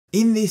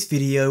In this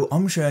video,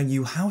 I'm showing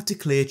you how to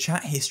clear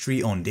chat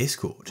history on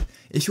Discord.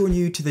 If you're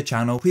new to the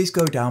channel, please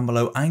go down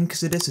below and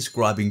consider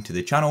subscribing to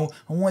the channel.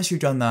 And once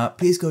you've done that,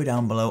 please go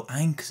down below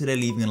and consider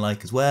leaving a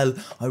like as well.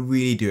 I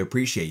really do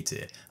appreciate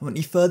it. And without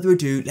any further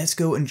ado, let's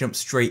go and jump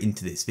straight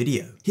into this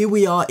video. Here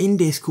we are in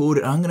Discord,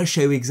 and I'm going to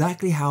show you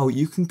exactly how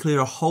you can clear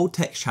a whole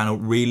text channel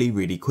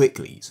really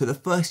quickly. So the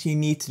first thing you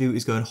need to do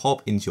is go and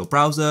hop into your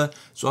browser.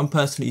 So I'm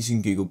personally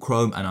using Google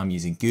Chrome and I'm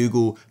using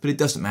Google, but it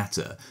doesn't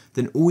matter.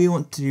 Then all you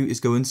want to do is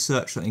go and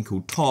search something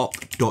called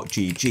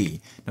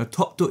top.gg. Now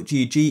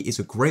top.gg is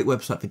a great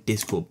website for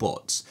Discord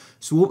bots.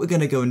 So what we're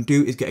going to go and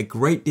do is get a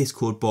great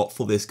Discord bot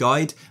for this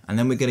guide, and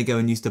then we're going to go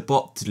and use the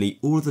bot to delete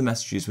all of the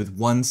messages with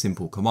one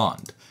simple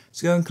command.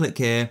 So go and click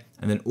here,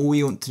 and then all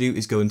you want to do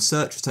is go and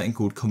search for something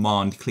called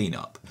command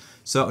cleanup.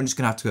 So I'm just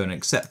going to have to go and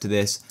accept to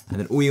this, and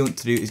then all you want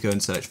to do is go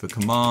and search for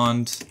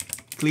command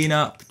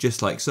cleanup,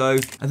 just like so.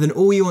 And then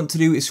all you want to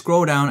do is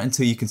scroll down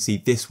until you can see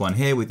this one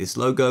here with this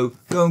logo.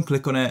 Go and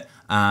click on it,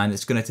 and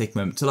it's going to take a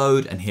moment to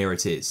load, and here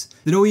it is.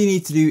 Then all you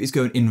need to do is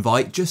go and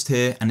invite just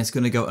here, and it's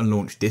going to go and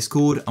launch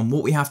Discord. And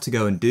what we have to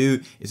go and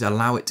do is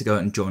allow it to go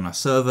and join our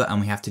server,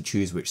 and we have to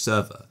choose which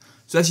server.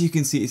 So as you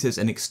can see, it says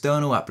an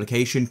external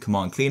application,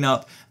 command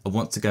cleanup. I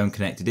want to go and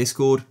connect to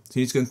Discord.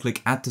 So you just go and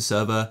click add to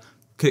server,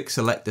 click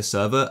select the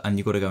server, and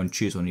you've got to go and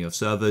choose one of your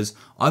servers.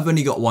 I've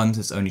only got one, so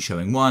it's only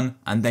showing one.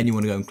 And then you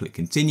want to go and click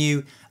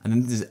continue. And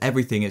then this is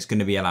everything it's going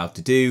to be allowed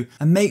to do.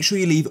 And make sure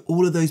you leave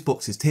all of those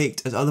boxes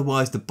ticked, as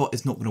otherwise the bot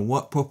is not going to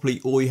work properly,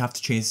 or you have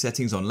to change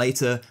settings on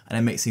later, and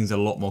it makes things a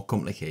lot more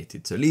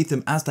complicated. So leave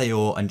them as they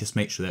are and just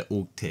make sure they're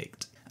all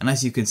ticked. And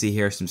as you can see,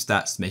 here are some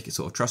stats to make it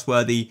sort of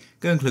trustworthy.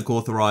 Go and click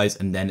authorize,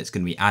 and then it's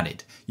going to be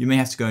added. You may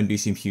have to go and do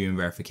some human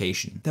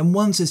verification. Then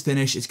once it's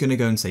finished, it's going to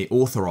go and say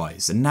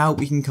authorize. And now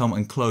we can come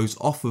and close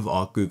off of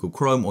our Google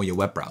Chrome or your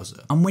web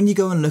browser. And when you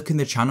go and look in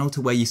the channel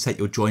to where you set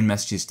your join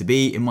messages to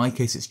be, in my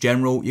case it's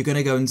general, you're going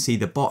to go and see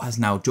the bot has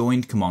now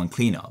joined command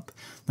cleanup.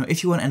 Now,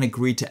 if you want and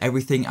agree to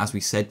everything, as we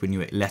said when you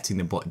were letting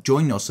the bot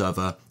join your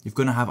server, you're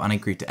going to have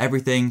unagree to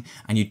everything,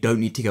 and you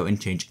don't need to go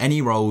and change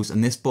any roles,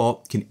 and this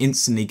bot can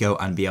instantly go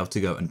and be able to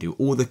go and do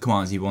all the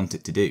commands you want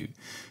it to do.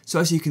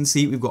 So as you can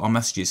see, we've got our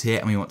messages here,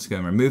 and we want to go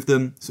and remove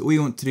them. So all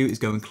you want to do is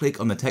go and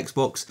click on the text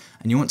box,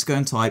 and you want to go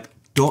and type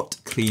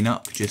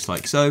 .cleanup, just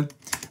like so.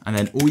 And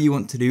then all you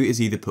want to do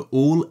is either put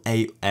all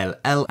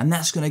ALL, and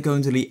that's going to go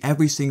and delete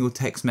every single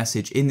text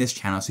message in this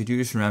channel. So do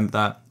just remember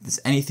that. If there's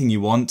anything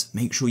you want,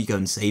 make sure you go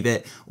and save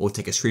it or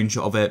take a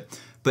screenshot of it.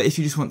 But if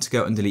you just want to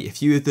go and delete a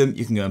few of them,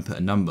 you can go and put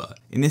a number.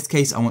 In this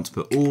case, I want to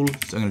put all,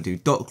 so I'm going to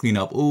do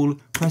 .cleanup all,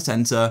 press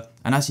enter,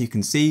 and as you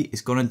can see,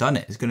 it's gone and done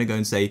it. It's going to go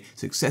and say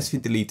successfully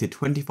deleted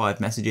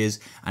 25 messages,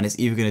 and it's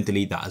even going to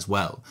delete that as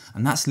well.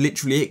 And that's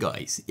literally it,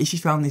 guys. If you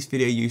found this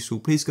video useful,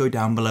 please go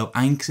down below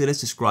and consider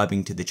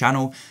subscribing to the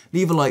channel.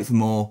 Leave a like for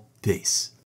more. Peace.